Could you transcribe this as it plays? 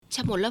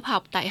trong một lớp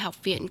học tại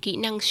Học viện Kỹ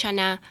năng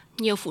Sana,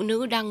 nhiều phụ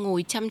nữ đang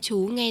ngồi chăm chú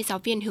nghe giáo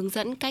viên hướng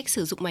dẫn cách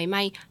sử dụng máy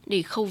may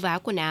để khâu vá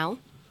quần áo.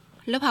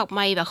 Lớp học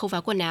may và khâu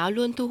vá quần áo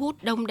luôn thu hút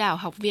đông đảo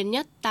học viên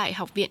nhất tại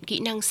Học viện Kỹ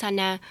năng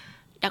Sana,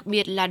 đặc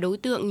biệt là đối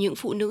tượng những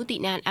phụ nữ tị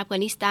nạn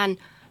Afghanistan.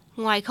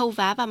 Ngoài khâu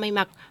vá và may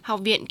mặc, Học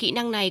viện Kỹ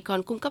năng này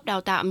còn cung cấp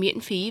đào tạo miễn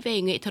phí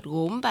về nghệ thuật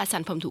gốm và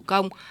sản phẩm thủ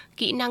công,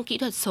 kỹ năng kỹ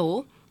thuật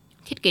số,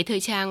 thiết kế thời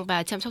trang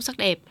và chăm sóc sắc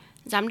đẹp.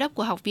 Giám đốc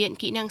của Học viện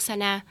Kỹ năng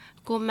Sana,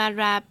 cô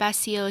Mara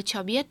Basir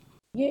cho biết.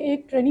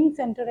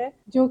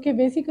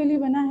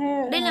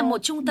 Đây là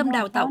một trung tâm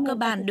đào tạo cơ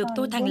bản được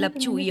tôi thành lập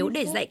chủ yếu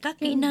để dạy các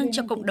kỹ năng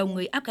cho cộng đồng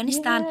người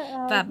Afghanistan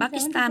và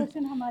Pakistan.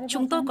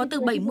 Chúng tôi có từ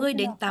 70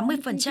 đến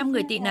 80%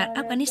 người tị nạn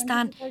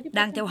Afghanistan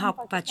đang theo học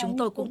và chúng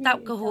tôi cũng tạo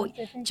cơ hội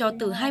cho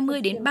từ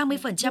 20 đến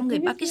 30% người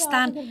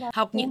Pakistan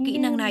học những kỹ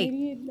năng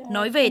này.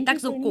 Nói về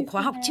tác dụng của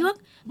khóa học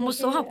trước, một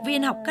số học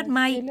viên học cắt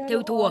may,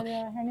 thêu thùa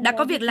đã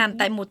có việc làm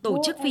tại một tổ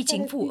chức phi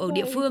chính phủ ở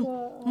địa phương.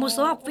 Một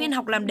số học viên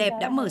học làm đẹp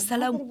đã mở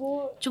salon.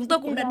 Chúng tôi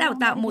cũng đã đào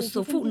tạo một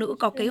số phụ nữ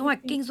có kế hoạch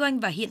kinh doanh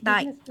và hiện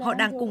tại họ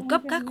đang cung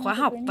cấp các khóa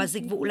học và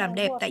dịch vụ làm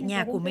đẹp tại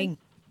nhà của mình.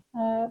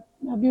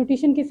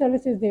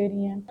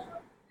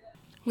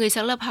 Người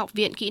sáng lập Học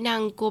viện Kỹ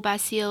năng cô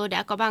Basir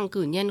đã có bằng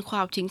cử nhân khoa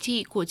học chính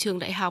trị của trường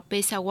đại học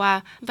Peshawar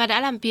và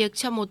đã làm việc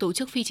cho một tổ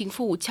chức phi chính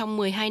phủ trong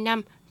 12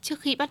 năm trước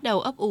khi bắt đầu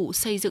ấp ủ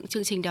xây dựng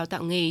chương trình đào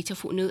tạo nghề cho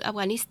phụ nữ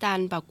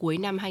Afghanistan vào cuối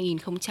năm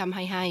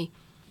 2022.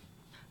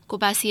 Cô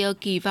Basir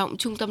kỳ vọng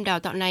trung tâm đào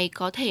tạo này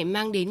có thể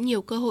mang đến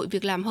nhiều cơ hội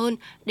việc làm hơn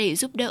để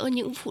giúp đỡ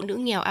những phụ nữ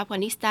nghèo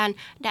Afghanistan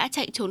đã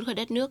chạy trốn khỏi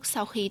đất nước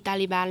sau khi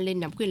Taliban lên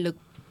nắm quyền lực.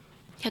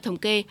 Theo thống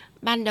kê,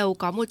 ban đầu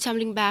có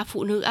 103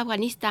 phụ nữ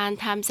Afghanistan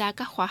tham gia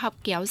các khóa học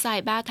kéo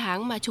dài 3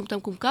 tháng mà trung tâm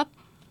cung cấp.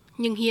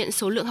 Nhưng hiện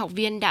số lượng học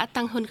viên đã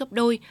tăng hơn gấp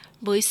đôi,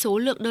 với số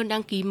lượng đơn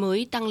đăng ký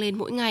mới tăng lên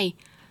mỗi ngày.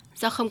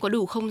 Do không có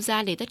đủ không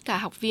gian để tất cả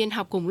học viên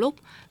học cùng lúc,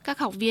 các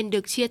học viên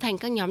được chia thành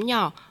các nhóm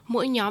nhỏ,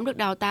 mỗi nhóm được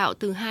đào tạo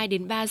từ 2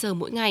 đến 3 giờ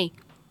mỗi ngày.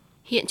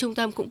 Hiện trung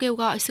tâm cũng kêu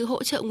gọi sự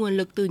hỗ trợ nguồn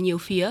lực từ nhiều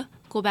phía,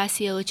 cô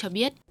Basir cho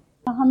biết.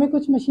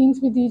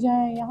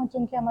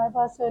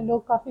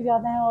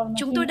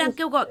 Chúng tôi đang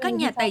kêu gọi các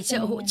nhà tài trợ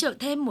hỗ trợ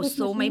thêm một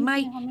số máy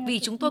may vì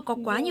chúng tôi có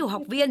quá nhiều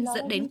học viên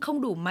dẫn đến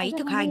không đủ máy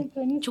thực hành.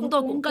 Chúng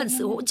tôi cũng cần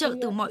sự hỗ trợ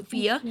từ mọi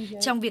phía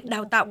trong việc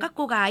đào tạo các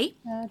cô gái.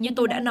 Như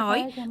tôi đã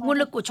nói, nguồn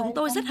lực của chúng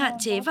tôi rất hạn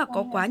chế và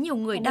có quá nhiều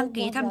người đăng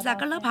ký tham gia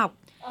các lớp học.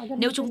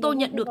 Nếu chúng tôi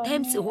nhận được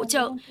thêm sự hỗ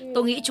trợ,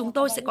 tôi nghĩ chúng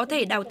tôi sẽ có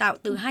thể đào tạo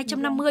từ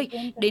 250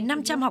 đến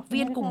 500 học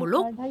viên cùng một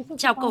lúc,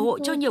 trao cơ hội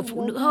cho nhiều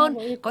phụ nữ hơn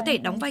có thể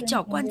đóng vai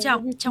trò quan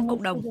trọng trong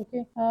cộng đồng.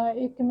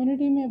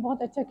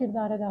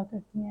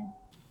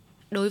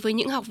 Đối với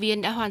những học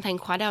viên đã hoàn thành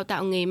khóa đào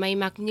tạo nghề may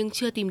mặc nhưng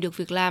chưa tìm được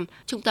việc làm,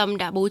 trung tâm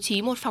đã bố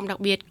trí một phòng đặc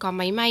biệt có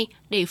máy may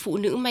để phụ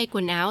nữ may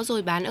quần áo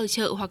rồi bán ở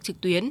chợ hoặc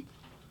trực tuyến.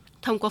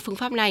 Thông qua phương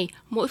pháp này,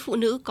 mỗi phụ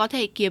nữ có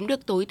thể kiếm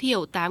được tối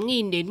thiểu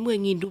 8.000 đến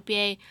 10.000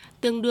 rupee,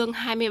 tương đương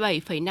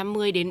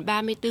 27,50 đến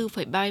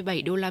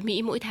 34,37 đô la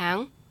Mỹ mỗi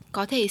tháng,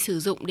 có thể sử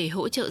dụng để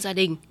hỗ trợ gia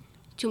đình.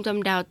 Trung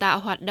tâm đào tạo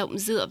hoạt động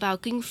dựa vào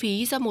kinh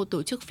phí do một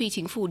tổ chức phi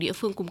chính phủ địa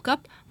phương cung cấp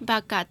và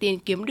cả tiền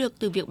kiếm được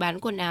từ việc bán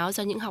quần áo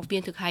do những học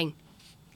viên thực hành.